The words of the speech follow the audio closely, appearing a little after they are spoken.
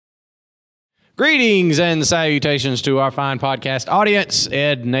Greetings and salutations to our fine podcast audience.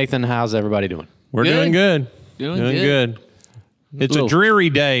 Ed, Nathan, how's everybody doing? We're doing good. Doing good. It's a dreary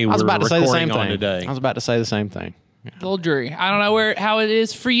day. I was we're about to say the recording same on thing. today. I was about to say the same thing. A little dreary. I don't know how it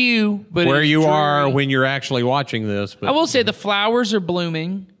is for you, but Where it's you dreary. are when you're actually watching this. But I will say the flowers are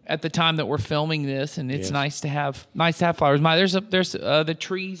blooming at the time that we're filming this, and it's nice to have flowers. There's the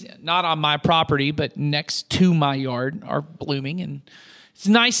trees not on my property, but next to my yard are blooming, and it's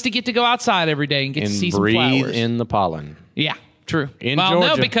nice to get to go outside every day and get to see some breathe flowers. in the pollen. Yeah, true. In well, no,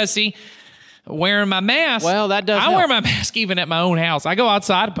 Georgia. because see, wearing my mask. Well, that does I help. wear my mask even at my own house. I go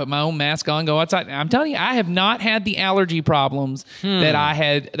outside, I put my own mask on, go outside. And I'm telling you, I have not had the allergy problems that I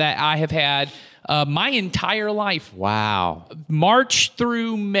have had my entire life. Wow. March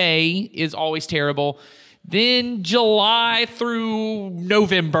through May is always terrible. Then July through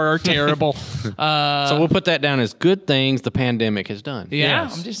November are terrible. So we'll put that down as good things the pandemic has done. Yeah,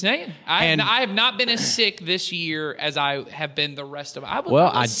 Yes. I'm just saying. I have not been as sick this year as I have been the rest of. I'm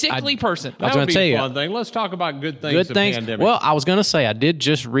a sickly person. I was that gonna would be tell a you. fun thing. Let's talk about good things. Good of things. Pandemic. Well, I was going to say, I did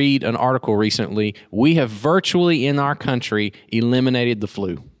just read an article recently. We have virtually in our country eliminated the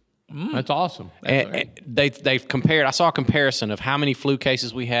flu. that's awesome. And they've compared. I saw a comparison of how many flu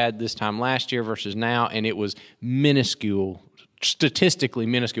cases we had this time last year versus now, and it was minuscule, statistically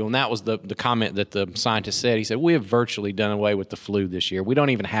minuscule. And that was the comment that the scientist said. He said, we have virtually done away with the flu this year. We don't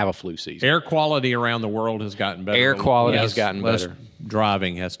even have a flu season. Air quality around the world has gotten better. Air quality Less- has gotten less better.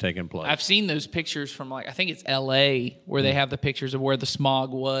 Driving has taken place. I've seen those pictures from I think it's L.A. where they have the pictures of where the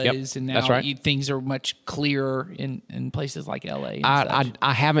smog was, Yep, and now that's right. things are much clearer in places like L.A. and such.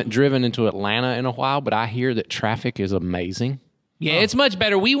 I haven't driven into Atlanta in a while, but I hear that traffic is amazing. Yeah, it's much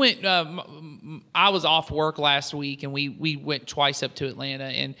better. We went. I was off work last week, and we went twice up to Atlanta,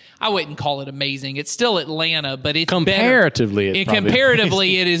 and I wouldn't call it amazing. It's still Atlanta, but it's Comparatively, better. it's probably-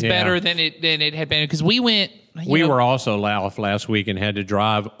 Comparatively, it is Yeah. better than it had been because we went. We were also last week and had to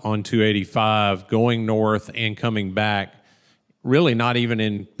drive on 285 going north and coming back, really not even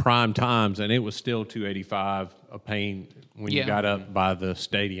in prime times, and it was still 285, a pain when you Yeah. got up by the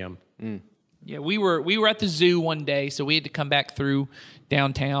stadium. Yeah, we were at the zoo one day, so we had to come back through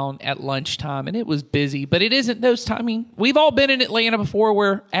downtown at lunchtime, and it was busy. But it isn't those time. I mean, we've all been in Atlanta before,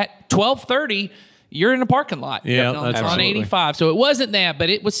 where at 12:30 you're in a parking lot. Yeah, on, that's on absolutely. 85. So it wasn't that, but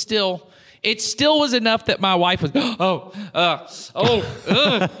it was still. It still was enough that my wife was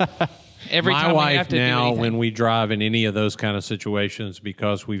every My time we have wife to do now, anything. when we drive in any of those kind of situations,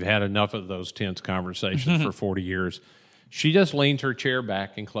 because we've had enough of those tense conversations for 40 years, she just leans her chair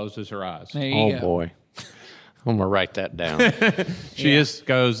back and closes her eyes. There you Oh, go. boy. I'm going to write that down. She just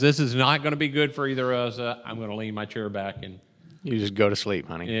goes, "This is not going to be good for either of us. I'm going to lean my chair back and." You just go to sleep,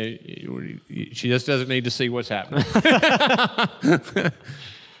 honey. She just doesn't need to see what's happening.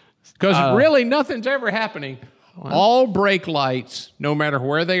 Because really, nothing's ever happening. All brake lights, no matter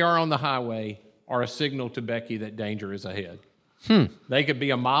where they are on the highway, are a signal to Becky that danger is ahead. They could be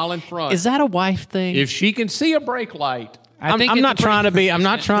a mile in front. Is that a wife thing? If she can see a brake light, I think I'm it's not a trying to pretty- be. I'm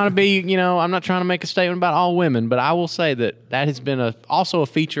not trying to be. I'm not trying to make a statement about all women, but I will say that has been also a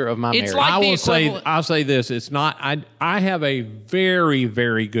feature of my It's marriage. like- I'll say this. It's not. I have a very,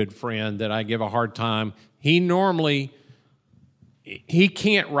 very good friend that I give a hard time. He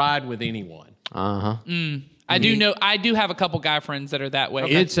can't ride with anyone. I do have a couple guy friends that are that way.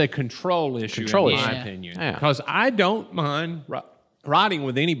 It's a control issue, Control in issue. my Yeah. opinion. Yeah. Because I don't mind riding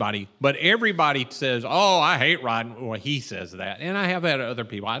with anybody, but everybody says, "Oh, I hate riding." Well, he says that, and I have had other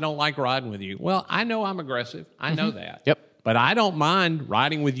people. I don't like riding with you. Well, I know I'm aggressive. I know that. Yep. But I don't mind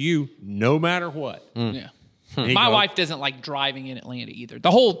riding with you, no matter what. Yeah. He My goes- wife doesn't like driving in Atlanta either.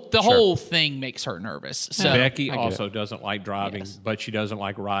 The whole thing makes her nervous. So Becky also doesn't like driving, but she doesn't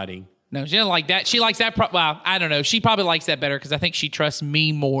like riding. no, she doesn't like that. She likes that. Well, I don't know. She probably likes that better because I think she trusts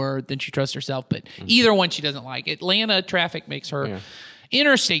me more than she trusts herself. But either one, she doesn't like. Atlanta traffic makes her.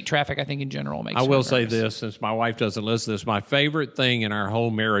 Interstate traffic, I think, in general makes. I her will say nervous. this, since my wife doesn't listen to this, my favorite thing in our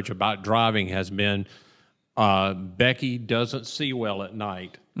whole marriage about driving has been Becky doesn't see well at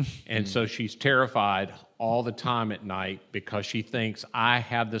night, and so she's terrified all the time at night because she thinks I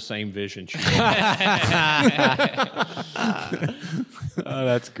have the same vision she has. Oh,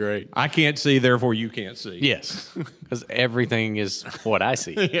 that's great. I can't see, therefore you can't see. Yes, because everything is what I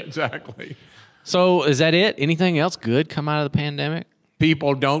see. Exactly. So is that it? Anything else good come out of the pandemic?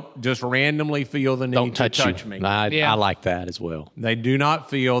 People don't just randomly feel the need Don't to touch touch you. me. I like that as well. They do not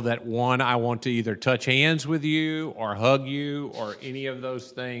feel that, one, I want to either touch hands with you or hug you or any of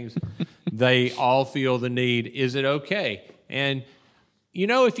those things. They all feel the need, is it okay? And, you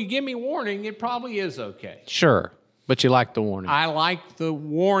know, if you give me warning, it probably is okay. Sure. But you like the warning. I like the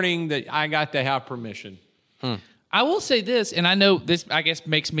warning that I got to have permission. I will say this, and I know this, I guess,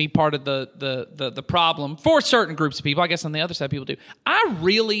 makes me part of the problem for certain groups of people. I guess on the other side, people do. I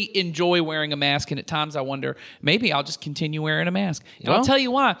really enjoy wearing a mask, and at times I wonder, maybe I'll just continue wearing a mask. And I'll tell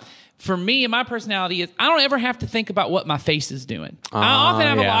you why. For me and my personality is I don't ever have to think about what my face is doing. I often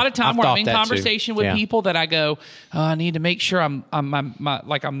have a lot of time where I'm in conversation with people that I go, I need to make sure I'm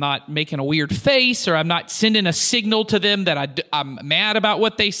not making a weird face, or I'm not sending a signal to them that I'm mad about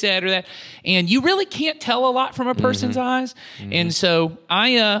what they said or that. And you really can't tell a lot from a person's eyes. And so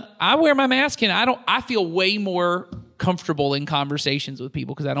I wear my mask, and I feel way more comfortable in conversations with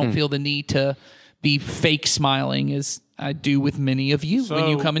people because I don't feel the need to be fake smiling as I do with many of you when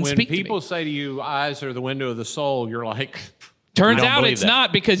you come and speak to me. When people say to you, eyes are the window of the soul, you're like... Turns out it's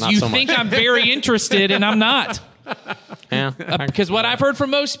not, because you think I'm very interested, and I'm not. Yeah. Because what I've heard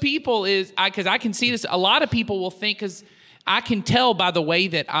from most people is, because I can see this, a lot of people will think, because I can tell by the way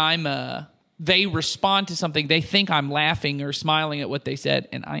that they respond to something, they think I'm laughing or smiling at what they said,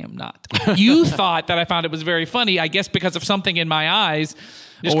 and I am not. You thought that I found it was very funny, I guess because of something in my eyes.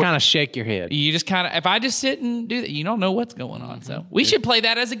 Just kind of shake your head. You just kind of, if I just sit and do that, you don't know what's going on. So we should play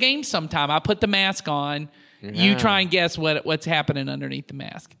that as a game sometime. I put the mask on. You try and guess what's happening underneath the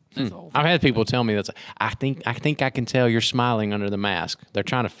mask. I've had people tell me that I think I can tell you're smiling under the mask. They're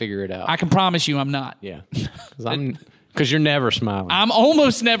trying to figure it out. I can promise you I'm not. Yeah. Because you're never smiling. I'm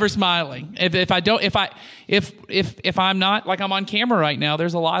almost never smiling. If I'm not, like I'm on camera right now,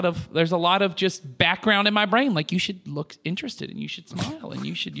 there's a lot of just background in my brain. Like, you should look interested, and you should smile,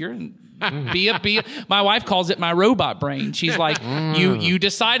 and my wife calls it my robot brain. She's like, you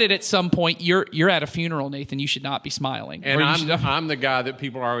decided at some point you're at a funeral, Nathan, you should not be smiling. And I'm the guy that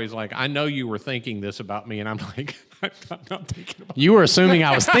people are always like, I know you were thinking this about me, and I'm like, I'm not thinking about you were assuming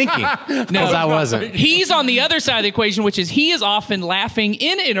I was thinking. No, I wasn't. He's on the other side of the equation, which is he is often laughing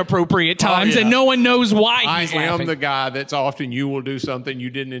in inappropriate times, and no one knows why he's laughing. I am the guy that's often, you will do something you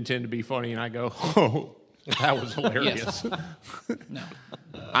didn't intend to be funny, and I go, oh, that was hilarious. No.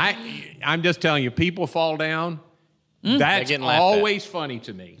 I'm just telling you, people fall down. That's always funny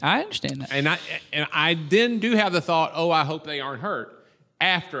to me. I understand that. And I then do have the thought, I hope they aren't hurt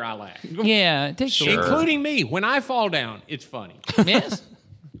after I laugh. Yeah, it takes including me. When I fall down, it's funny. Yes.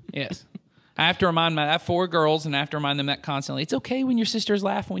 Yes. I have to remind I have 4 girls, and I have to remind them that constantly. It's okay when your sisters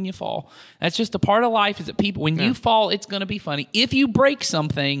laugh when you fall. That's just a part of life, is that people, when you fall, it's going to be funny. If you break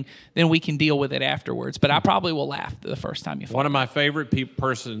something, then we can deal with it afterwards. But I probably will laugh the first time you fall. One of my favorite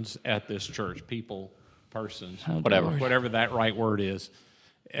persons at this church, whatever that right word is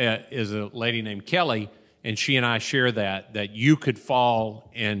a lady named Kelly, and she and I share that you could fall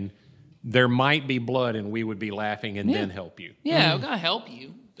and there might be blood and we would be laughing and then help you. Yeah, I'm going to help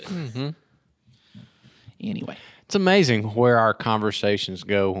you. Anyway. It's amazing where our conversations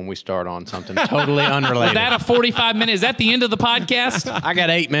go when we start on something totally unrelated. Is that a 45-minute? Is that the end of the podcast? I got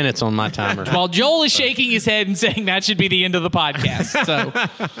 8 minutes on my timer. Well, Joel is shaking his head and saying that should be the end of the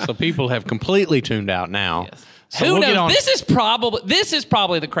podcast. So people have completely tuned out now. Yes. So who knows? This is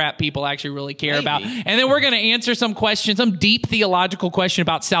probably the crap people actually really care about. And then we're going to answer some deep theological question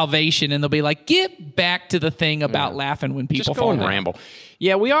about salvation, and they'll be like, get back to the thing about laughing when people fall down. Just go and ramble.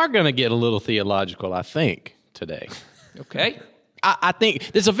 Yeah, we are going to get a little theological, I think, today. Okay. I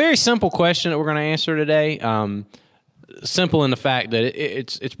think there's a very simple question that we're going to answer today. Simple in the fact that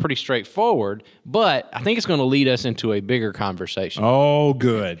it's pretty straightforward, but I think it's going to lead us into a bigger conversation. Oh,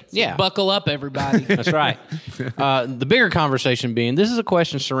 good. Yeah. Buckle up, everybody. That's right. The bigger conversation being, this is a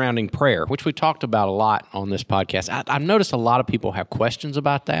question surrounding prayer, which we talked about a lot on this podcast. I've noticed a lot of people have questions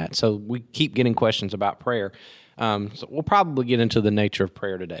about that, so we keep getting questions about prayer. So we'll probably get into the nature of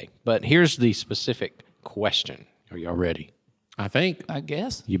prayer today. But here's the specific question. Are y'all ready? I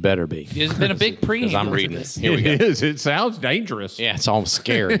guess. You better be. There's been a big preamble. I'm reading this. Here we go. It is. It sounds dangerous. Yeah, it's almost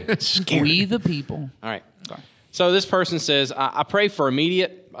scary. It's scary. We the people. All right. So this person says, I pray for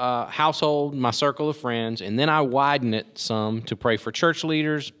immediate household, my circle of friends, and then I widen it some to pray for church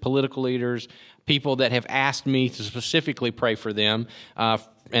leaders, political leaders, people that have asked me to specifically pray for them.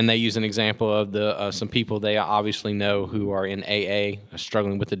 And they use an example of some people they obviously know who are in AA,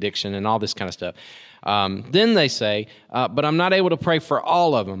 struggling with addiction and all this kind of stuff. Then they say, but I'm not able to pray for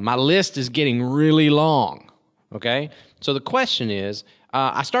all of them. My list is getting really long. Okay? So the question is,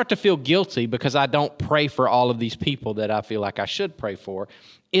 I start to feel guilty because I don't pray for all of these people that I feel like I should pray for.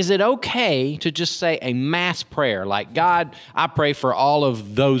 Is it okay to just say a mass prayer, like, God, I pray for all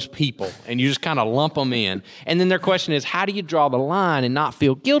of those people, and you just kind of lump them in? And then their question is, how do you draw the line and not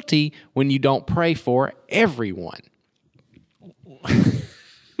feel guilty when you don't pray for everyone?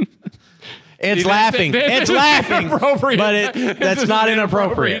 It's laughing. It's laughing. But that's not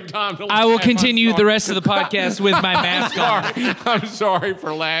inappropriate. Time to I will laugh. continue the rest of the podcast with my mask on. I'm sorry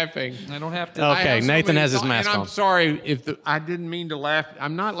for laughing. I don't have to. Okay, I have so Nathan many has his thoughts, mask and on. I'm sorry if I didn't mean to laugh.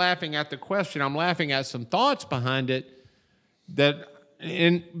 I'm not laughing at the question. I'm laughing at some thoughts behind it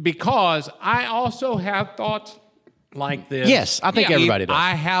because I also have thoughts like this. Yes, I think everybody does.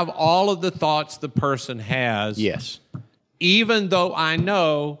 I have all of the thoughts the person has. Yes. Even though I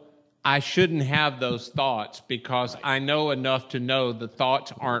know I shouldn't have those thoughts because I know enough to know the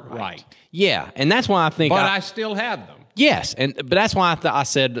thoughts aren't right. Yeah, and that's why I think. But I still have them. Yes, but that's why I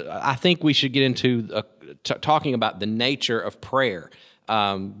said I think we should get into talking about the nature of prayer,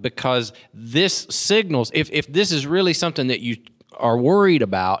 because this signals if this is really something that you are worried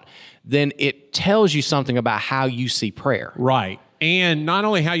about, then it tells you something about how you see prayer. Right. And not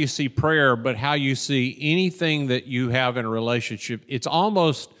only how you see prayer, but how you see anything that you have in a relationship. It's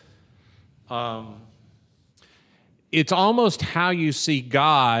almost how you see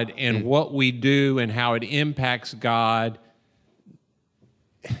God and what we do and how it impacts God.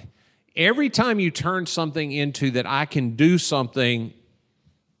 Every time you turn something into that I can do something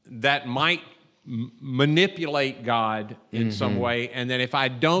that might manipulate God in some way, and then if I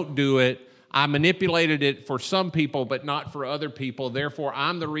don't do it, I manipulated it for some people, but not for other people. Therefore,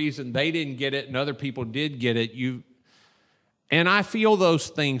 I'm the reason they didn't get it and other people did get it. And I feel those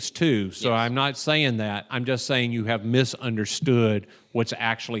things too. So I'm not saying that. I'm just saying you have misunderstood what's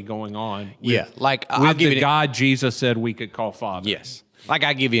actually going on. Like with I'll give the you God Jesus said we could call Father. Yes. Like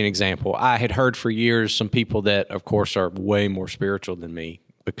I'll give you an example. I had heard for years some people that, of course, are way more spiritual than me,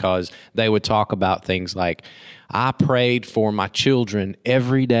 because they would talk about things like, I prayed for my children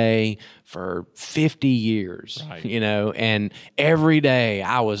every day for 50 years, Right. And every day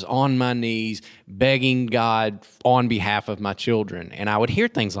I was on my knees begging God on behalf of my children. And I would hear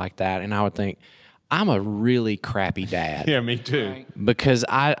things like that, and I would think, I'm a really crappy dad. Yeah, me too. Because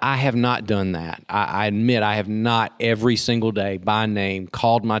I have not done that. I admit I have not every single day by name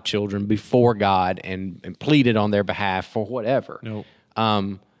called my children before God and pleaded on their behalf for whatever. Nope.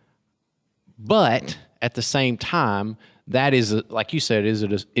 But at the same time, that is, like you said,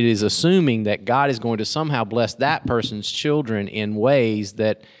 it is assuming that God is going to somehow bless that person's children in ways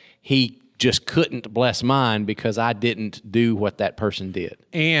that he just couldn't bless mine because I didn't do what that person did.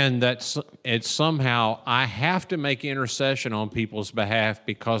 And it's somehow I have to make intercession on people's behalf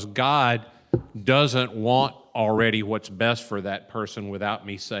because God doesn't want already what's best for that person without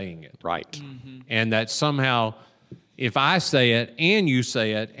me saying it. Right. Mm-hmm. And that somehow, if I say it and you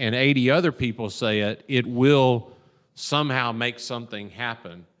say it and 80 other people say it, it will somehow make something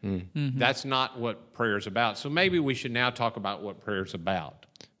happen. Mm-hmm. That's not what prayer's about. So maybe we should now talk about what prayer's about,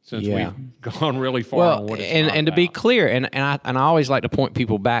 since Yeah. we've gone really far on what it's not and to be about. clear, and I always like to point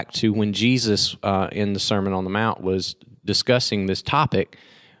people back to when Jesus in the Sermon on the Mount was discussing this topic,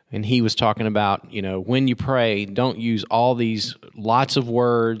 and he was talking about, when you pray, don't use all these lots of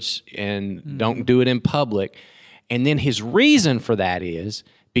words and don't do it in public. And then his reason for that is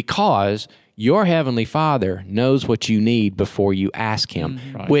because your Heavenly Father knows what you need before you ask Him,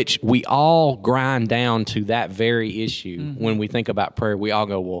 Right. which we all grind down to that very issue. When we think about prayer, we all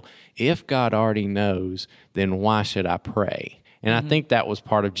go, well, if God already knows, then why should I pray? And I think that was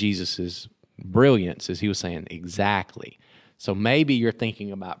part of Jesus's brilliance, as he was saying, exactly. So maybe you're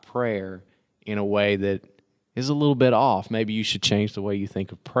thinking about prayer in a way that is a little bit off. Maybe you should change the way you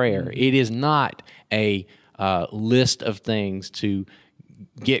think of prayer. It is not a list of things to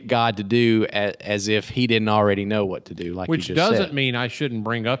get God to do as if He didn't already know what to do, like Which you just doesn't said. mean I shouldn't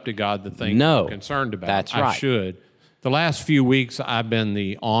bring up to God the things No, I'm concerned about. that's I right. should. The last few weeks, I've been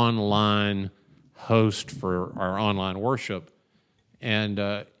the online host for our online worship,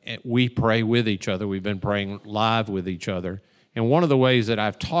 and we pray with each other. We've been praying live with each other. And one of the ways that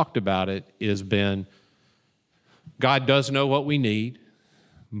I've talked about it has been God does know what we need,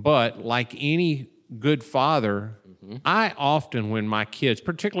 but like any good father, I often, when my kids,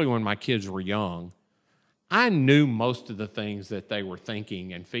 particularly when my kids were young, I knew most of the things that they were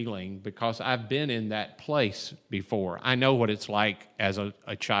thinking and feeling because I've been in that place before. I know what it's like as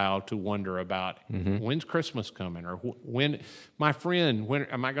a child to wonder about when's Christmas coming, or when my friend, when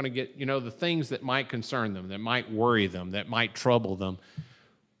am I going to get, the things that might concern them, that might worry them, that might trouble them.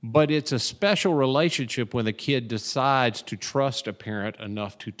 But it's a special relationship when the kid decides to trust a parent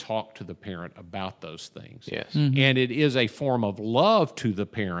enough to talk to the parent about those things. Yes. And it is a form of love to the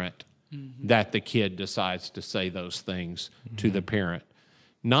parent that the kid decides to say those things to the parent.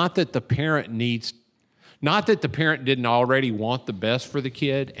 Not that the parent needs Not that the parent didn't already want the best for the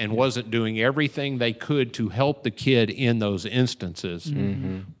kid and wasn't doing everything they could to help the kid in those instances,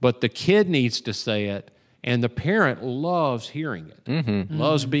 but the kid needs to say it, and the parent loves hearing it,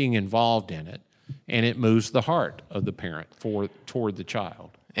 loves being involved in it, and it moves the heart of the parent toward the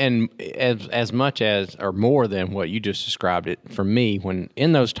child. And as much as or more than what you just described it, for me, when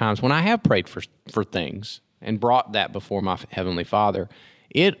in those times when I have prayed for things and brought that before my Heavenly Father,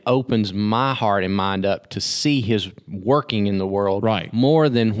 it opens my heart and mind up to see His working in the world more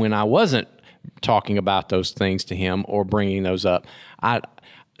than when I wasn't talking about those things to Him or bringing those up.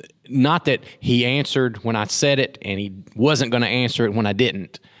 Not that He answered when I said it and He wasn't going to answer it when I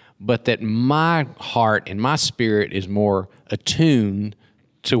didn't, but that my heart and my spirit is more attuned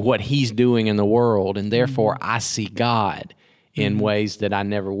to what He's doing in the world, and therefore I see God in ways that I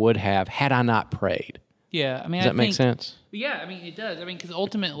never would have had I not prayed. Yeah, I mean, does that make sense? Yeah, I mean, it does. I mean, because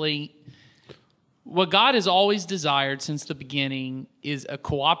ultimately, what God has always desired since the beginning is a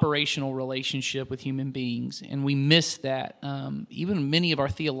cooperational relationship with human beings, and we miss that. Even many of our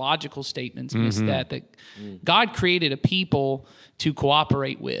theological statements miss that God created a people to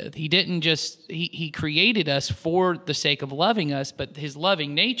cooperate with. He didn't just he created us for the sake of loving us, but His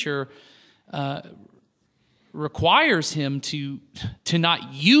loving nature requires Him to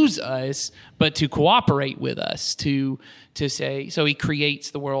not use us, but to cooperate with us, to say. So He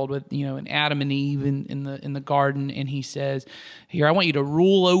creates the world with an Adam and Eve in the garden, and He says, "Here, I want you to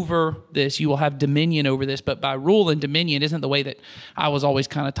rule over this. You will have dominion over this." But by rule and dominion isn't the way that I was always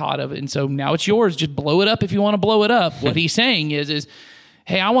kind of taught of it, and so now it's yours. Just blow it up if you want to blow it up. What He's saying is.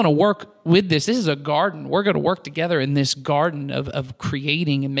 Hey, I want to work with this. This is a garden. We're going to work together in this garden of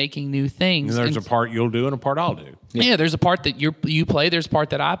creating and making new things. And there's a part you'll do and a part I'll do. Yeah, there's a part that you play. There's a part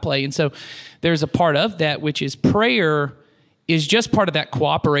that I play. And so there's a part of that, which is prayer is just part of that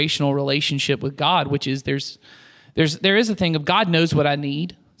cooperational relationship with God, which is there is a thing of God knows what I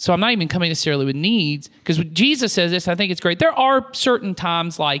need. So I'm not even coming necessarily with needs, because Jesus says this, I think it's great. There are certain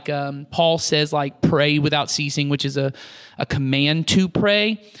times like Paul says, like pray without ceasing, which is a command to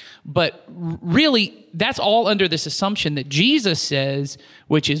pray. But really, that's all under this assumption that Jesus says,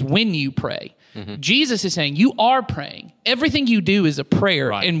 which is when you pray. Jesus is saying you are praying. Everything you do is a prayer.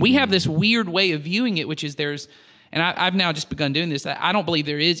 Right. And we have this weird way of viewing it, which is and I've now just begun doing this. I don't believe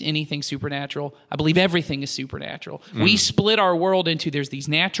there is anything supernatural. I believe everything is supernatural. We split our world into there's these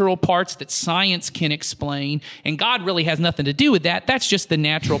natural parts that science can explain, and God really has nothing to do with that. That's just the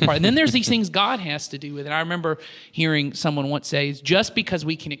natural part. And then there's these things God has to do with it. I remember hearing someone once say, it's just because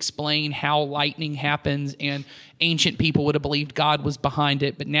we can explain how lightning happens and ancient people would have believed God was behind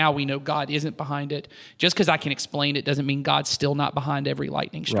it, but now we know God isn't behind it. Just because I can explain it doesn't mean God's still not behind every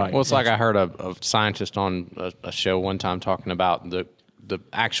lightning strike. Right. Well, it's like I heard a scientist on a show one time talking about the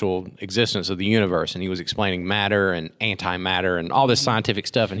actual existence of the universe, and he was explaining matter and antimatter and all this scientific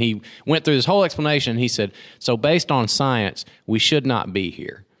stuff, and he went through this whole explanation. He said, so based on science, we should not be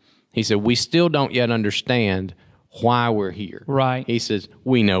here. He said, we still don't yet understand why we're here. Right. He says,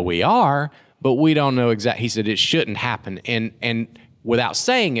 we know we are, but we don't know exactly. He said it shouldn't happen. And without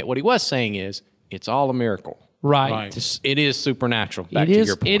saying it, what he was saying is it's all a miracle. Right. It is supernatural. Back to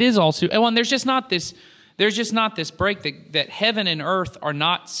your point. It is also. And there's just not this break that heaven and earth are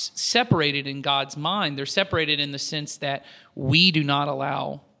not separated in God's mind. They're separated in the sense that we do not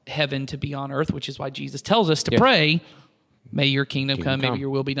allow heaven to be on earth, which is why Jesus tells us to pray, may your kingdom come, may your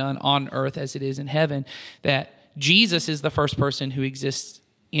will be done on earth as it is in heaven. That Jesus is the first person who exists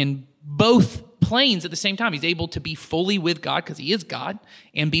in both planes at the same time. He's able to be fully with God because He is God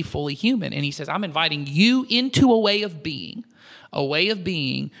and be fully human. And He says, I'm inviting you into a way of being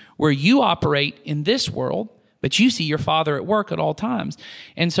where you operate in this world, but you see your Father at work at all times.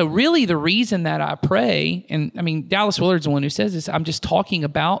 And so really the reason that I pray, and I mean, Dallas Willard's the one who says this, I'm just talking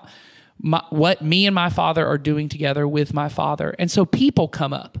about what me and my Father are doing together with my Father. And so people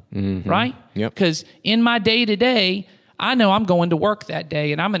come up, right? Yep. Because in my day-to-day, I know I'm going to work that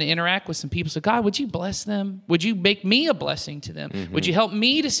day and I'm going to interact with some people. So God, would you bless them? Would you make me a blessing to them? Would you help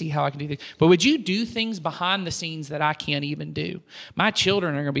me to see how I can do things? But would you do things behind the scenes that I can't even do? My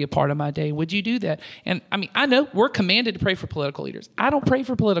children are going to be a part of my day. Would you do that? And I mean, I know we're commanded to pray for political leaders. I don't pray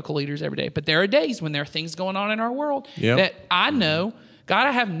for political leaders every day, but there are days when there are things going on in our world that I know, God,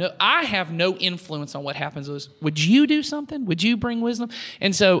 I have no influence on what happens to us. Would you do something? Would you bring wisdom?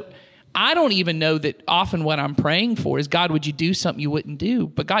 And so I don't even know that often what I'm praying for is, God, would you do something you wouldn't do?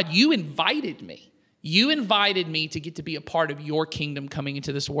 But God, you invited me. You invited me to get to be a part of your kingdom coming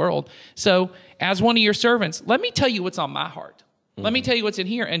into this world. So as one of your servants, let me tell you what's on my heart. Let me tell you what's in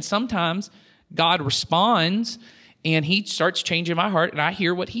here. And sometimes God responds And he starts changing my heart, and I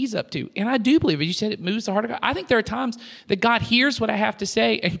hear what he's up to. And I do believe, as you said, it moves the heart of God. I think there are times that God hears what I have to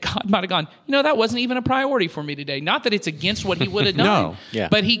say, and God might have gone, that wasn't even a priority for me today. Not that it's against what he would have done. No. Yeah.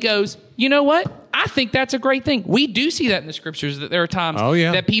 But he goes, you know what? I think that's a great thing. We do see that in the scriptures, that there are times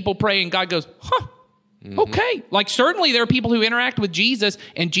that people pray, and God goes, okay. Like, certainly there are people who interact with Jesus,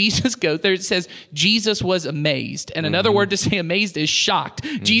 and Jesus goes, there it says, Jesus was amazed. And another word to say amazed is shocked.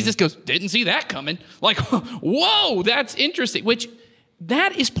 Jesus goes, didn't see that coming. Like, whoa, that's interesting. Which,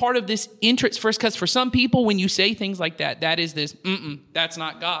 that is part of this interest first, because for some people, when you say things like that, that is this, that's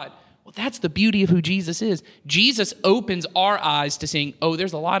not God. Well, that's the beauty of who Jesus is. Jesus opens our eyes to seeing,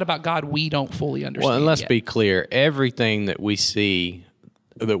 there's a lot about God we don't fully understand. Well, and let's yet. be clear, everything that we see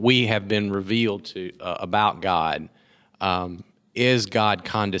that we have been revealed to about God is God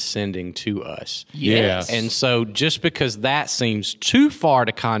condescending to us. Yes. And so just because that seems too far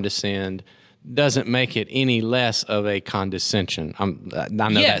to condescend doesn't make it any less of a condescension. I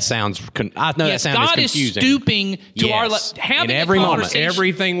know that sounds. That sounds God confusing. is stooping to our having in every a moment. conversation.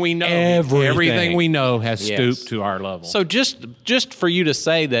 Everything we know, Everything. we know has stooped to our level. So just for you to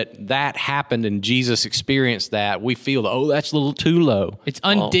say that happened and Jesus experienced that, we feel that's a little too low. It's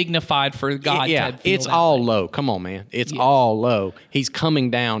undignified for God. Yeah, to feel it's that all way. low. Come on, man. It's all low. He's coming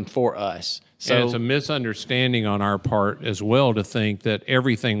down for us. So and it's a misunderstanding on our part as well to think that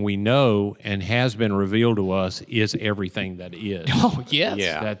everything we know and has been revealed to us is everything that is. Oh, yes.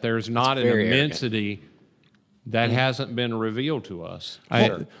 Yeah. That there's not an very immensity that hasn't been revealed to us.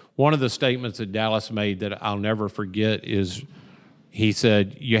 Sure. One of the statements that Dallas made that I'll never forget is he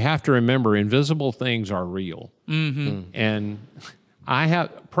said, you have to remember invisible things are real. And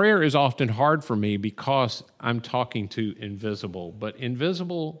prayer is often hard for me because I'm talking to invisible, but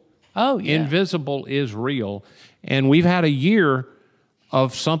invisible is real. And we've had a year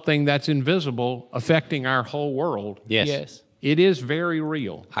of something that's invisible affecting our whole world. yes. It is very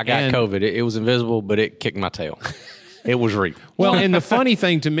real. I got COVID. It was invisible, but it kicked my tail. It was real. Well, and the funny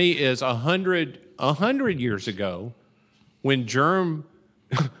thing to me is 100 years ago, when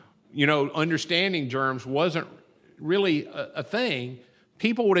understanding germs wasn't really a thing,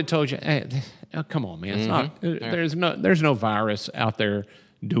 people would have told you, hey, come on, man, it's not. There's no virus out there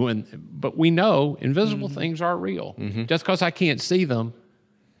but we know invisible things are real. Just because I can't see them,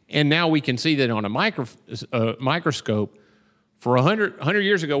 and now we can see that on a microscope. For 100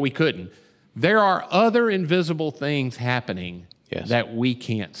 years ago, we couldn't. There are other invisible things happening that we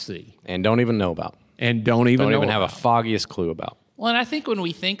can't see And don't even know about. and don't even have a foggiest clue about. Well, and I think when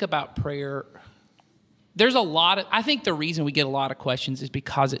we think about prayer, there's I think the reason we get a lot of questions is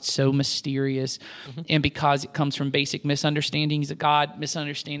because it's so mysterious and because it comes from basic misunderstandings of God,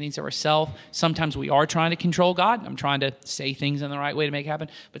 misunderstandings of ourselves. Sometimes we are trying to control God. I'm trying to say things in the right way to make it happen.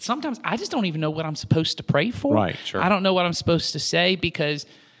 But sometimes I just don't even know what I'm supposed to pray for. Right, sure. I don't know what I'm supposed to say because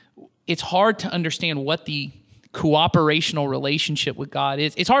it's hard to understand what the cooperational relationship with God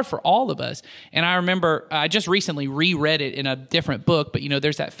is. It's hard for all of us. And I remember I just recently reread it in a different book, but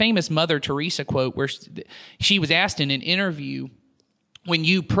there's that famous Mother Teresa quote where she was asked in an interview, when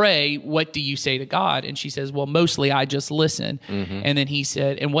you pray, what do you say to God? And she says, well, mostly I just listen. And then he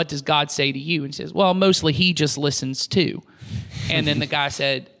said, and what does God say to you? And she says, well, mostly he just listens too. And then the guy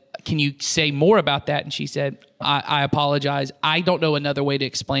said, can you say more about that? And she said, I apologize. I don't know another way to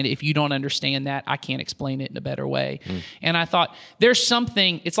explain it. If you don't understand that, I can't explain it in a better way. And I thought, there's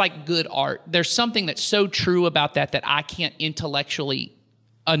something, it's like good art. There's something that's so true about that I can't intellectually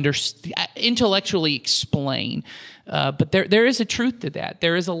explain. But there is a truth to that.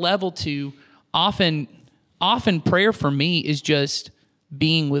 There is a level to often prayer for me is just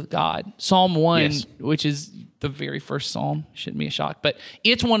being with God. Psalm 1, which is the very first psalm, shouldn't be a shock, but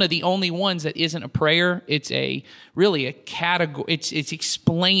it's one of the only ones that isn't a prayer. It's really a category. It's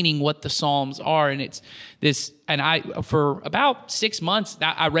explaining what the Psalms are, and it's this. And for about 6 months,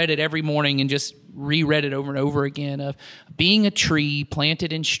 I read it every morning and just reread it over and over again of being a tree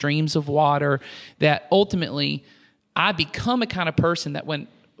planted in streams of water. That ultimately, I become a kind of person that when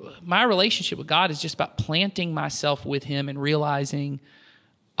my relationship with God is just about planting myself with Him and realizing.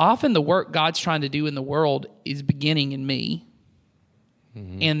 Often the work God's trying to do in the world is beginning in me.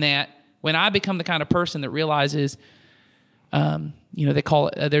 And that when I become the kind of person that realizes, they call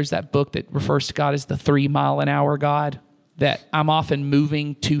it, there's that book that refers to God as the 3 mile an hour God, that I'm often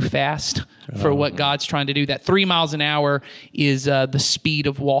moving too fast for what God's trying to do. That 3 miles an hour is the speed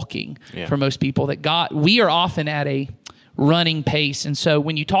of walking for most people. That we are often at a running pace. And so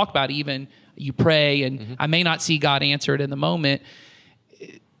when you talk about even you pray and I may not see God answer it in the moment,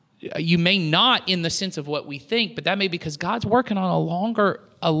 you may not in the sense of what we think, but that may be because God's working on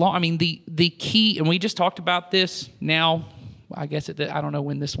I mean, the key, and we just talked about this now. I guess I don't know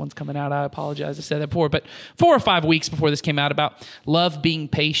when this one's coming out. I apologize. I said that before, but 4 or 5 weeks before this came out about love being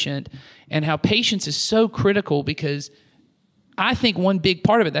patient and how patience is so critical, because I think one big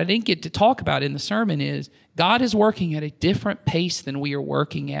part of it that I didn't get to talk about in the sermon is God is working at a different pace than we are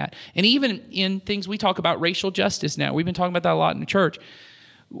working at. And even in things we talk about racial justice now, we've been talking about that a lot in the church.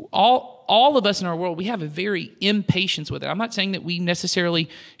 All of us in our world, we have a very impatience with it. I'm not saying that we necessarily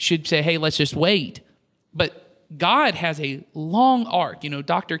should say, hey, let's just wait. But God has a long arc. You know,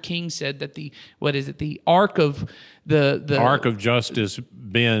 Dr. King said that the arc of the arc of justice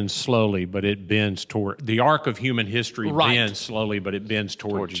bends slowly, but it bends toward the arc of human history. Right. Bends slowly, but it bends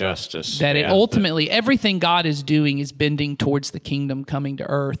toward justice. That it ultimately, everything God is doing is bending towards the kingdom coming to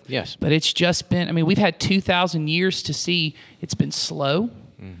earth. Yes. But it's just been, I mean, we've had 2,000 years to see it's been slow.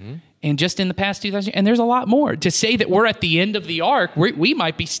 Mm-hmm. And just in the past 2,000 years, and there's a lot more. To say that we're at the end of the arc, we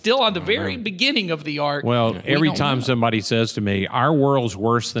might be still on the very beginning of the arc. Well, every time somebody says to me, our world's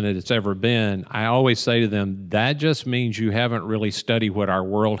worse than it's ever been, I always say to them, that just means you haven't really studied what our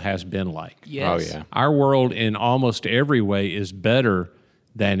world has been like. Yes. Oh, yeah. Our world in almost every way is better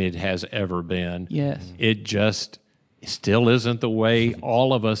than it has ever been. Yes. It just still isn't the way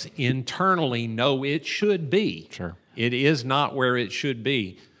all of us internally know it should be. Sure. It is not where it should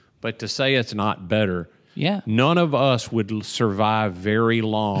be. But to say it's not better, Yeah. none of us would survive very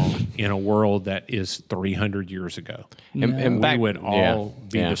long in a world that is 300 years ago. And back, We would all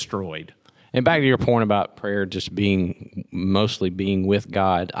be yeah. destroyed. And back to your point about prayer just being mostly being with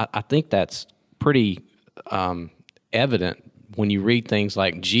God, I think that's pretty evident when you read things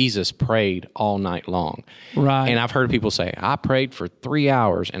like Jesus prayed all night long. Right. And I've heard people say, I prayed for 3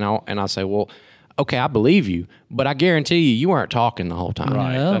 hours. And I'll say, well, okay, I believe you, but I guarantee you weren't talking the whole time.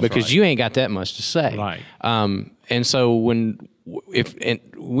 Right, that's because right. you ain't got that much to say. Right. And so if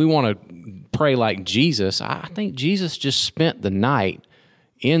we want to pray like Jesus, I think Jesus just spent the night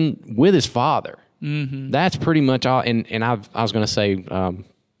with his Father. Mm-hmm. That's pretty much all. And I was going to say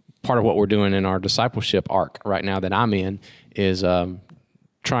part of what we're doing in our discipleship arc right now that I'm in is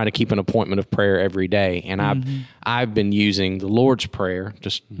trying to keep an appointment of prayer every day. And I've been using the Lord's Prayer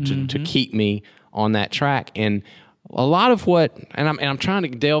just to keep me on that track. And a lot of I'm trying to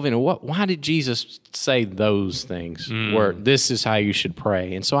delve into why did Jesus say those things where this is how you should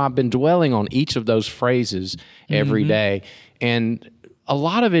pray? And so I've been dwelling on each of those phrases every day. And a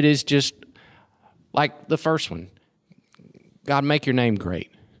lot of it is just like the first one, God, make your name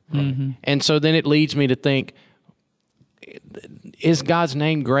great. Mm-hmm. And so then it leads me to think, is God's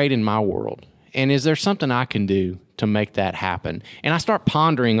name great in my world? And is there something I can do to make that happen? And I start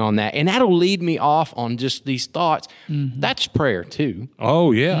pondering on that, and that'll lead me off on just these thoughts. Mm-hmm. That's prayer too.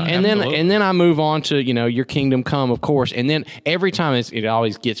 Oh yeah, and then I move on to your kingdom come, of course. And then every time it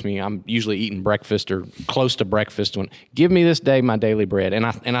always gets me. I'm usually eating breakfast or close to breakfast. When give me this day my daily bread, and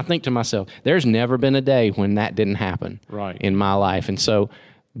I think to myself, there's never been a day when that didn't happen in my life. And so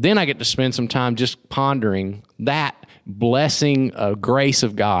then I get to spend some time just pondering that blessing, grace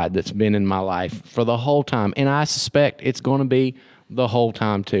of God that's been in my life for the whole time. And I suspect it's going to be the whole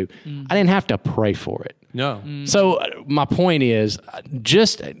time too. Mm-hmm. I didn't have to pray for it. No. Mm-hmm. So my point is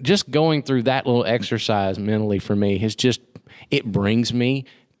just going through that little exercise mentally for me it brings me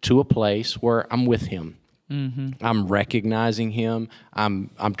to a place where I'm with him. Mm-hmm. I'm recognizing him. I'm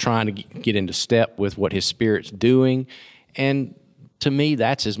trying to get into step with what his Spirit's doing. And to me,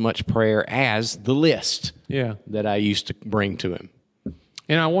 that's as much prayer as the list that I used to bring to him.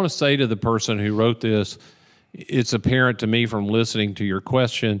 And I want to say to the person who wrote this, it's apparent to me from listening to your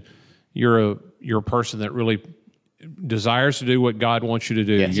question, you're a person that really desires to do what God wants you to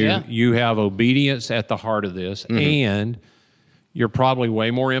do. Yes. You have obedience at the heart of this, and you're probably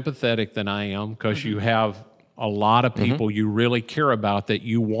way more empathetic than I am because you have a lot of people you really care about that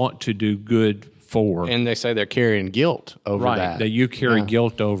you want to do good for. And they say they're carrying guilt over that you carry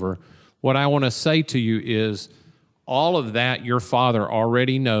guilt over. What I want to say to you is all of that your Father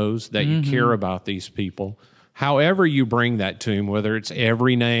already knows that you care about these people. However you bring that to him, whether it's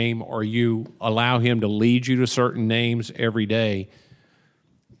every name or you allow him to lead you to certain names every day,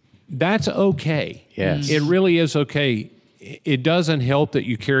 that's okay. Yes. It really is okay. It doesn't help that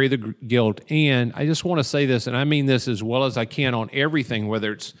you carry the guilt. And I just want to say this, and I mean this as well as I can on everything,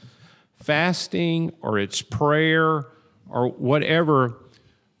 whether it's fasting or it's prayer or whatever,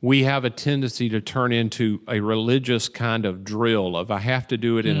 we have a tendency to turn into a religious kind of drill of I have to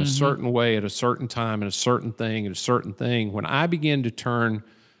do it in a certain way at a certain time and a certain thing and a certain thing. When I begin to turn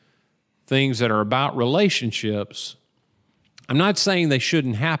things that are about relationships, I'm not saying they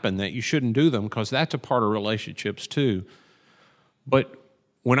shouldn't happen, that you shouldn't do them, because that's a part of relationships too. But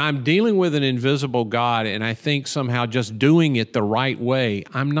when I'm dealing with an invisible God and I think somehow just doing it the right way,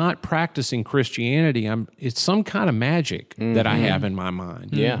 I'm not practicing Christianity. It's some kind of magic that I have in my mind.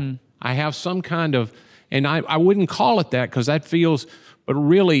 Yeah. I have some kind of, and I wouldn't call it that because that feels, but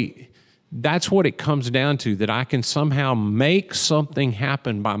really that's what it comes down to, that I can somehow make something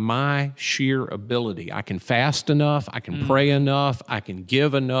happen by my sheer ability. I can fast enough, I can pray enough, I can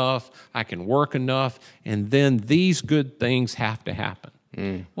give enough, I can work enough, and then these good things have to happen.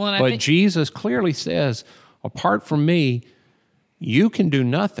 Well, and I But think, Jesus clearly says, apart from me, you can do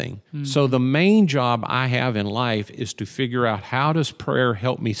nothing. So the main job I have in life is to figure out, how does prayer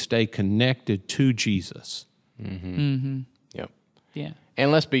help me stay connected to Jesus? Yep. yeah.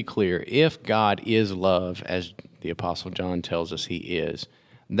 And let's be clear, if God is love, as the Apostle John tells us he is,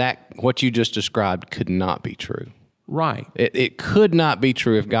 that what you just described could not be true. Right. It could not be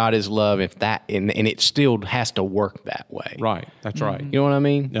true if God is love, if that, and it still has to work that way. Right. That's right. You know what I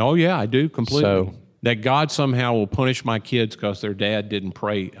mean? Oh, yeah, I do completely. So- that God somehow will punish my kids because their dad didn't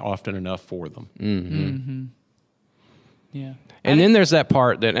pray often enough for them. Yeah. And then there's that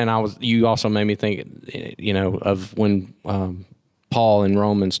part that, you also made me think, of when Paul in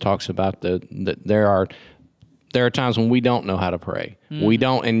Romans talks about that there are times when we don't know how to pray. We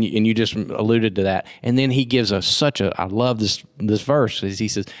don't, and you just alluded to that. And then he gives us I love this verse, as he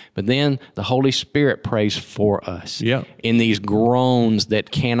says, but then the Holy Spirit prays for us in these groans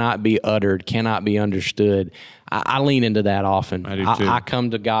that cannot be uttered, cannot be understood. I lean into that often. I do too. I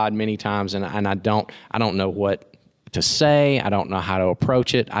come to God many times, and I don't know what to say. I don't know how to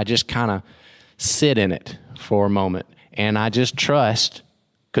approach it. I just kind of sit in it for a moment, and I just trust,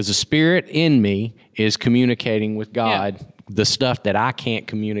 because the Spirit in me is communicating with God the stuff that I can't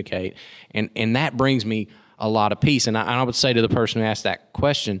communicate, and that brings me a lot of peace. And I would say to the person who asked that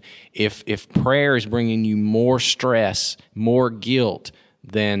question, if prayer is bringing you more stress, more guilt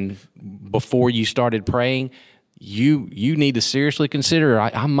than before you started praying, you need to seriously consider,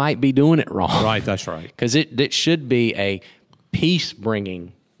 I might be doing it wrong. Right, that's right. Because it should be a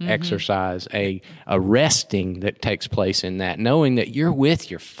peace-bringing exercise, a resting that takes place in that, knowing that you're with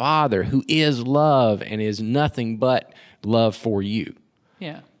your Father who is love and is nothing but love for you.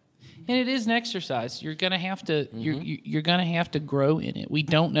 Yeah. And it is an exercise. You're gonna have to you're gonna have to grow in it. We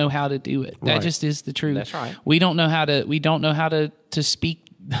don't know how to do it. That just is the truth. That's right. We don't know how to speak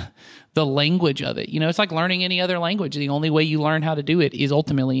the language of it. It's like learning any other language. The only way you learn how to do it is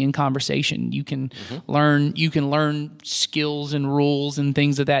ultimately in conversation. You can learn skills and rules and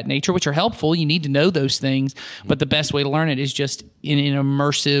things of that nature, which are helpful. You need to know those things, but the best way to learn it is just in an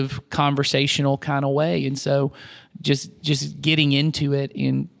immersive, conversational kind of way. And so just getting into it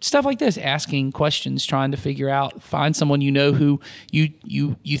in stuff like this, asking questions, trying to figure out, find someone who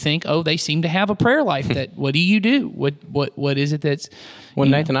you think, oh, they seem to have a prayer life. That what do you do? What is it that's Well,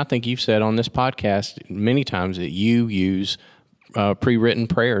 Nathan, I think you've said on this podcast many times that you use pre-written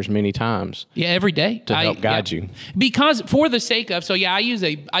prayers many times. Yeah, every day to help guide you. Because for the sake of, I use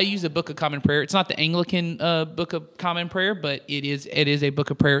a Book of Common Prayer. It's not the Anglican Book of Common Prayer, but it is a book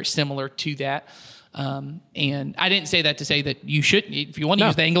of prayer similar to that. And I didn't say that to say that you shouldn't. If you want to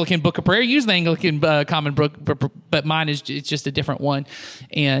use the Anglican Book of Prayer, use the Anglican Common Book. But mine it's just a different one,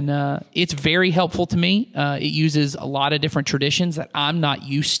 and it's very helpful to me. It uses a lot of different traditions that I'm not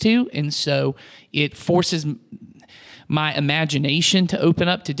used to, and so it forces my imagination to open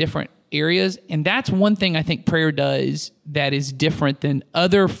up to different areas. And that's one thing I think prayer does that is different than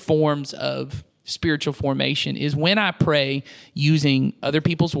other forms of spiritual formation, is when I pray using other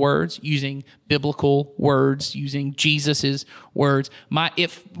people's words, using biblical words, using Jesus's words.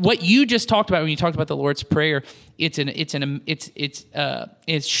 If what you just talked about when you talked about the Lord's Prayer, it's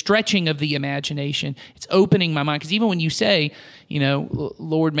stretching of the imagination. It's opening my mind, because even when you say,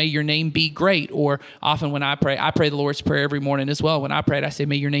 Lord, may your name be great, or often when I pray the Lord's Prayer every morning as well. When I pray it, I say,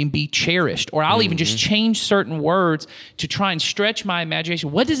 may your name be cherished, or I'll even just change certain words to try and stretch my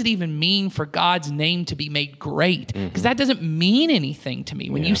imagination. What does it even mean for God's name to be made great? Because that doesn't mean anything to me.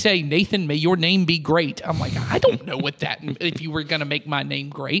 When you say, Nathan, may your name be great, I'm like, I don't know what that, if you were going to make my name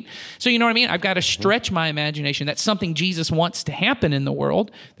great. So you know what I mean? I've got to stretch my imagination. That's something Jesus wants to happen in the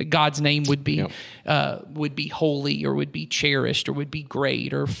world, that God's name would be holy, or would be cherished, or would be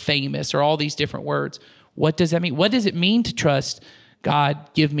great, or famous, or all these different words. What does that mean? What does it mean to trust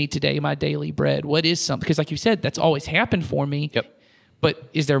God? Give me today my daily bread. What is something? Because like you said, that's always happened for me. Yep. But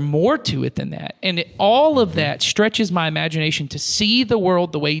is there more to it than that? And all of that stretches my imagination to see the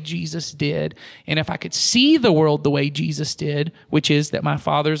world the way Jesus did. And if I could see the world the way Jesus did, which is that my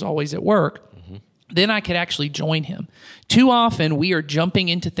Father's always at work, then I could actually join him. Too often we are jumping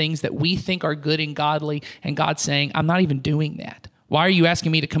into things that we think are good and godly, and God's saying, I'm not even doing that. Why are you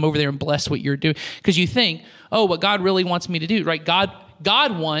asking me to come over there and bless what you're doing? Because you think, oh, what God really wants me to do, right?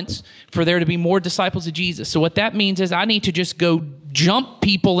 God wants for there to be more disciples of Jesus. So what that means is I need to just go jump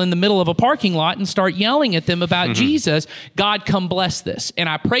people in the middle of a parking lot and start yelling at them about Jesus. God, come bless this. And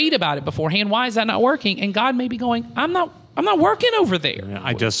I prayed about it beforehand. Why is that not working? And God may be going, I'm not working over there.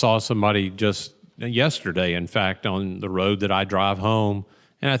 I just saw somebody just yesterday, in fact, on the road that I drive home,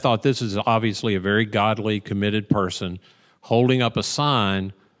 and I thought this is obviously a very godly, committed person holding up a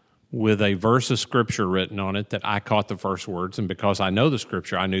sign with a verse of Scripture written on it that I caught the first words, and because I know the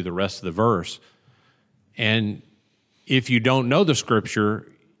Scripture, I knew the rest of the verse. And if you don't know the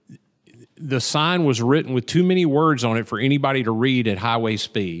Scripture, the sign was written with too many words on it for anybody to read at highway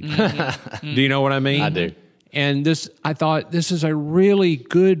speed. Do you know what I mean? I do. And I thought, this is a really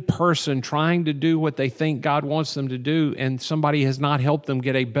good person trying to do what they think God wants them to do, and somebody has not helped them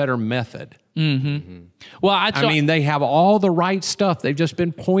get a better method. Well, I mean, they have all the right stuff. They've just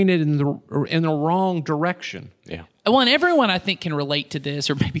been pointed in the wrong direction. Yeah. Well, and everyone I think can relate to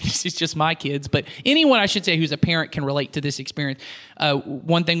this, or maybe this is just my kids, but anyone I should say who's a parent can relate to this experience.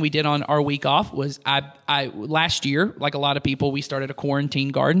 One thing we did on our week off was I last year, like a lot of people, we started a quarantine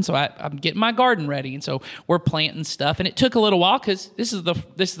garden. So I'm getting my garden ready, and so we're planting stuff, and it took a little while because this is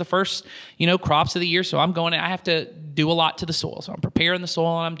the first crops of the year. So I have to do a lot to the soil. So I'm preparing the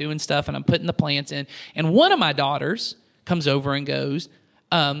soil, and I'm doing stuff, and I'm putting the plants in. And one of my daughters comes over and goes,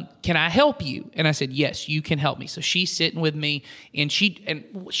 can I help you? And I said, yes, you can help me. So she's sitting with me, and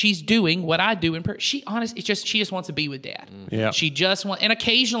she's doing what I do in prayer. She just wants to be with Dad. Yeah. She just wants, and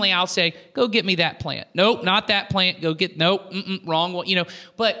occasionally I'll say, go get me that plant. Nope, not that plant. Nope, wrong one.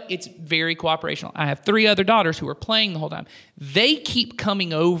 But it's very cooperational. I have 3 other daughters who are playing the whole time. They keep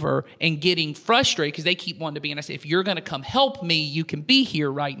coming over and getting frustrated because they keep wanting to be. And I say, if you're going to come help me, you can be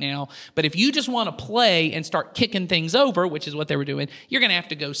here right now. But if you just want to play and start kicking things over, which is what they were doing, you're going to have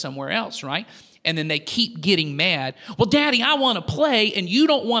to go somewhere else, right? And then they keep getting mad. Well, Daddy, I want to play, and you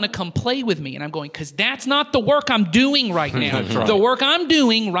don't want to come play with me. And I'm going, because that's not the work I'm doing right now. Right. The work I'm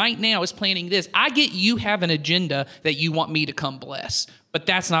doing right now is planning this. I get you have an agenda that you want me to come bless, but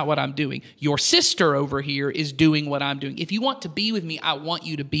that's not what I'm doing. Your sister over here is doing what I'm doing. If you want to be with me, I want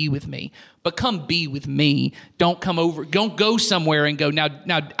you to be with me. But come be with me. Don't come over. Don't go somewhere and go, now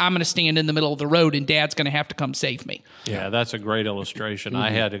I'm going to stand in the middle of the road, and Dad's going to have to come save me. Yeah, that's a great illustration. I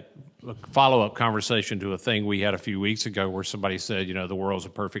had a follow-up conversation to a thing we had a few weeks ago where somebody said, the world's a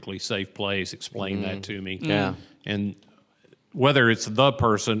perfectly safe place. Explain that to me. Yeah. And whether it's the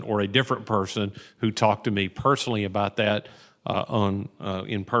person or a different person who talked to me personally about that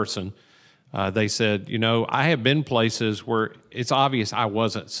in person, they said, I have been places where it's obvious I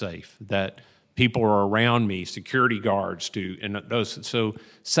wasn't safe, that people are around me, security guards and those. So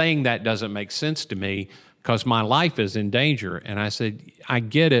saying that doesn't make sense to me because my life is in danger. And I said, I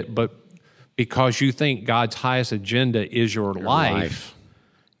get it, but because you think God's highest agenda is your life.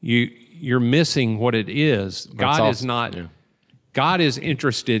 You're missing what it is. God is not. Yeah. God is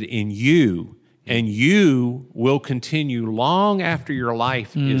interested in you, and you will continue long after your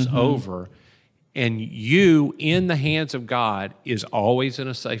life is over. And you, in the hands of God, is always in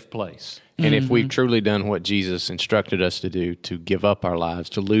a safe place. And if we've truly done what Jesus instructed us to do, to give up our lives,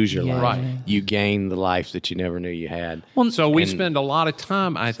 to lose your life, Right. you gain the life that you never knew you had. So we spend a lot of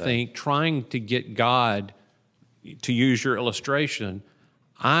time, I think, trying to get God, to use your illustration,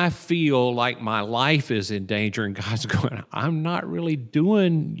 I feel like my life is in danger, and God's going, I'm not really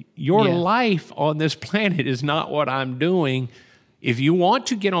doing, your life on this planet is not what I'm doing. If you want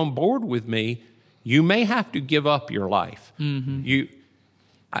to get on board with me, you may have to give up your life.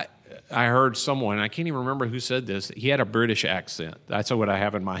 I heard someone, I can't even remember who said this, he had a British accent. That's what I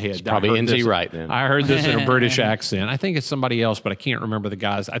have in my head. It's probably N.T. Wright then. I heard this in a British accent. I think it's somebody else, but I can't remember the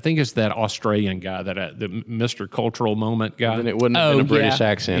guys. I think it's that Australian guy, the Mr. Cultural Moment guy. And it wouldn't have been a British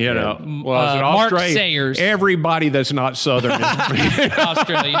accent. Well, it's an Mark Australian. Sayers. Everybody that's not Southern is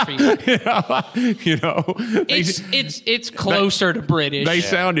Australian people. It's closer to British. They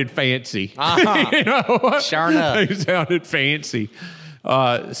sounded fancy. Sure enough. They sounded fancy.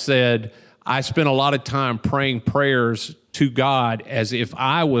 Said, I spent a lot of time praying prayers to God as if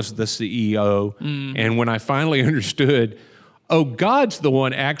I was the CEO. And when I finally understood, God's the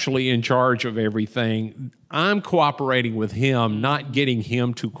one actually in charge of everything. I'm cooperating with him, not getting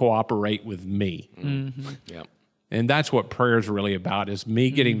him to cooperate with me. Yep. And that's what prayer is really about, is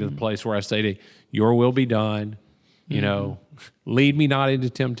me getting to the place where I say to your will be done, lead me not into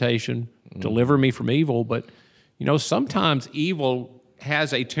temptation, deliver me from evil. But, sometimes evil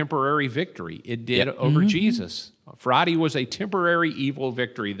has a temporary victory. It did Yep. over Jesus. Friday was a temporary evil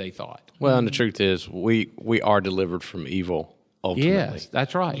victory, they thought. Well, and the truth is, we are delivered from evil ultimately. Yes,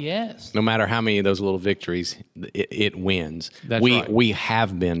 that's right. Yes. No matter how many of those little victories, it wins. That's we right. we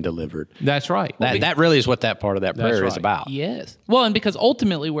have been delivered. That's right. That really is what that part of that prayer is right. about. Yes. Well, and because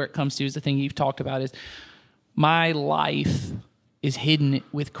ultimately where it comes to is the thing you've talked about is my life is hidden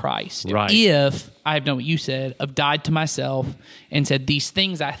with Christ. Right. If I have done what you said, have died to myself and said these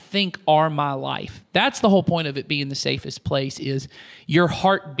things I think are my life. That's the whole point of it being the safest place is your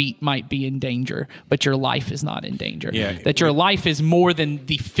heartbeat might be in danger, but your life is not in danger. Yeah. That your life is more than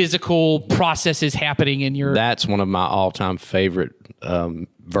the physical processes happening in your That's one of my all-time favorite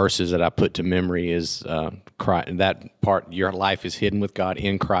verses that I put to memory is that part, your life is hidden with God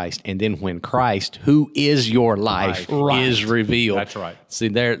in Christ. And then when Christ, who is your life, Right. is revealed. That's right. See,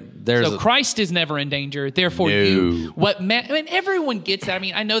 there's So Christ is never in danger. Therefore, No. everyone gets that. I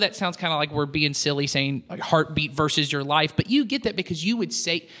mean, I know that sounds kind of like we're being silly saying like heartbeat versus your life, but you get that because you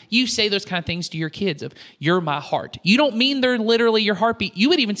say those kind of things to your kids of "you're my heart." You don't mean they're literally your heartbeat. You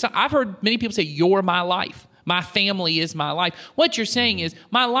would even say, I've heard many people say "you're my life." My family is my life. What you're saying is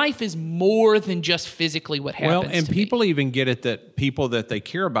my life is more than just physically what happens. Well, and to people me. even get it that people that they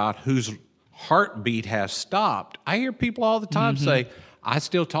care about whose heartbeat has stopped. I hear people all the time say, I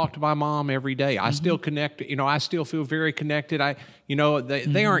still talk to my mom every day. I still connect, I still feel very connected.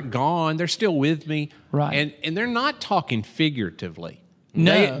 They aren't gone. They're still with me. Right. And they're not talking figuratively.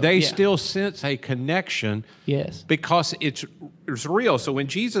 No, They yeah. still sense a connection. Yes. Because it's real. So when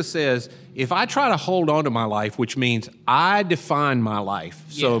Jesus says, if I try to hold on to my life, which means I define my life.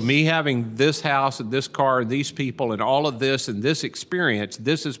 So Yes. me having this house and this car and these people and all of this and this experience,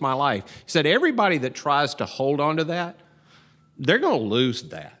 this is my life. He said everybody that tries to hold on to that, they're going to lose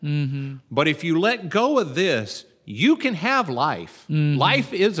that. Mm-hmm. But if you let go of this, you can have life. Mm-hmm.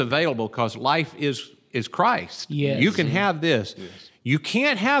 Life is available because life is Christ. Yes. You can have this. Yes. You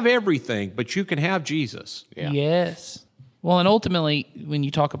can't have everything, but you can have Jesus. Yeah. Yes. Well, and ultimately, when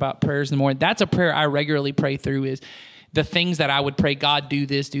you talk about prayers in the morning, that's a prayer I regularly pray through is the things that I would pray, God, do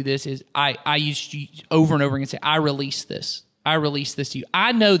this, is I used to over and over again say, I release this. I release this to you.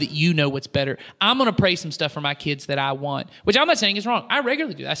 I know that you know what's better. I'm going to pray some stuff for my kids that I want, which I'm not saying is wrong. I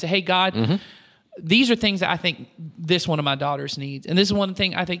regularly do that. I say, hey, God, these are things that I think this one of my daughters needs. And this is one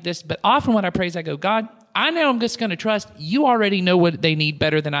thing I think this, but often when I pray is I go, God, I know I'm just going to trust you already know what they need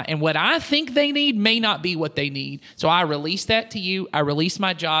better than I, and what I think they need may not be what they need. So I release that to you. I release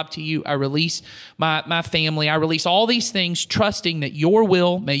my job to you. I release my family. I release all these things, trusting that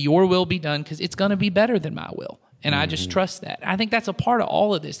may your will be done because it's going to be better than my will. And I just trust that. I think that's a part of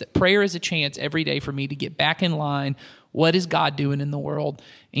all of this, that prayer is a chance every day for me to get back in line. What is God doing in the world?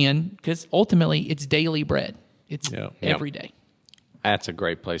 And because ultimately it's daily bread. It's every day. That's a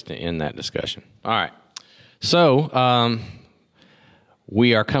great place to end that discussion. All right. So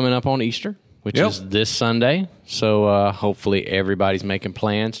we are coming up on Easter, which is this Sunday. So hopefully everybody's making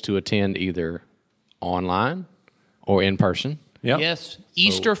plans to attend either online or in person. Yep. Yes.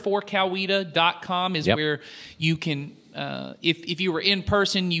 Easter4coweta.com is where you can, if you were in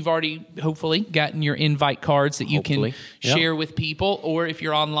person, you've already hopefully gotten your invite cards that you can share with people. Or if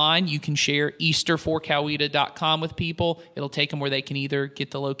you're online, you can share Easter4coweta.com with people. It'll take them where they can either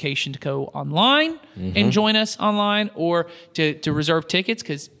get the location to go online and join us online, or to reserve tickets,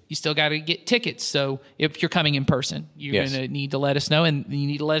 because you still got to get tickets. So if you're coming in person, you're going to need to let us know, and you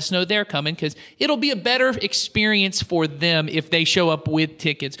need to let us know they're coming, because it'll be a better experience for them if they show up with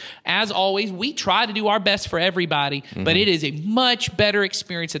tickets. As always, we try to do our best for everybody, but it is a much better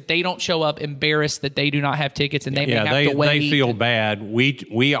experience that they don't show up embarrassed that they do not have tickets, and they may have to wait. They feel bad.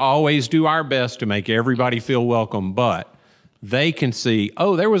 We always do our best to make everybody feel welcome, but they can see,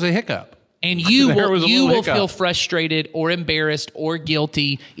 oh, there was a hiccup. And you will hiccup. feel frustrated or embarrassed or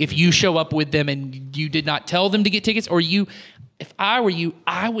guilty if you show up with them and you did not tell them to get tickets, or if I were you,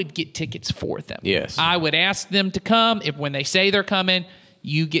 I would get tickets for them. Yes. I would ask them to come. When they say they're coming,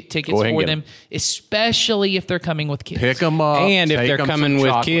 you get tickets for them, especially if they're coming with kids. Pick them up. And if they're coming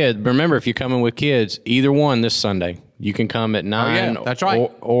with kids, remember, if you're coming with kids, either one this Sunday, you can come at 9 that's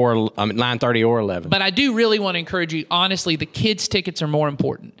right. or 9:30 or 11. But I do really want to encourage you, honestly, the kids' tickets are more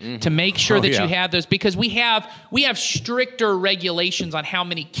important to make sure that you have those, because we have stricter regulations on how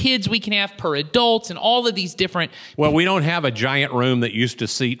many kids we can have per adults and all of these different. Well, we don't have a giant room that used to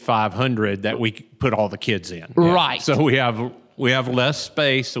seat 500 that we put all the kids in. Right. So we have less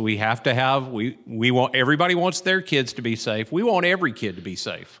space, so we have to have, we want, everybody wants their kids to be safe. We want every kid to be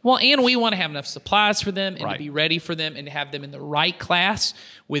safe. Well, and we want to have enough supplies for them and Right. to be ready for them and to have them in the right class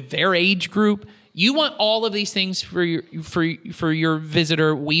with their age group. You want all of these things for your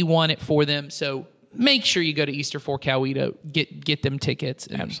visitor. We want it for them. So make sure you go to Easter for Coweta, get them tickets.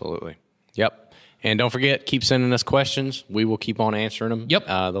 Absolutely. Yep. And don't forget, keep sending us questions. We will keep on answering them. Yep.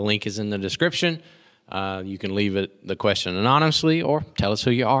 The link is in the description. You can leave the question anonymously or tell us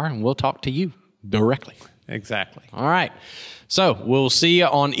who you are, and we'll talk to you directly. Exactly. All right. So we'll see you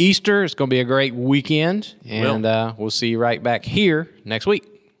on Easter. It's going to be a great weekend, and we'll see you right back here next week.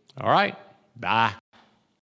 All right. Bye.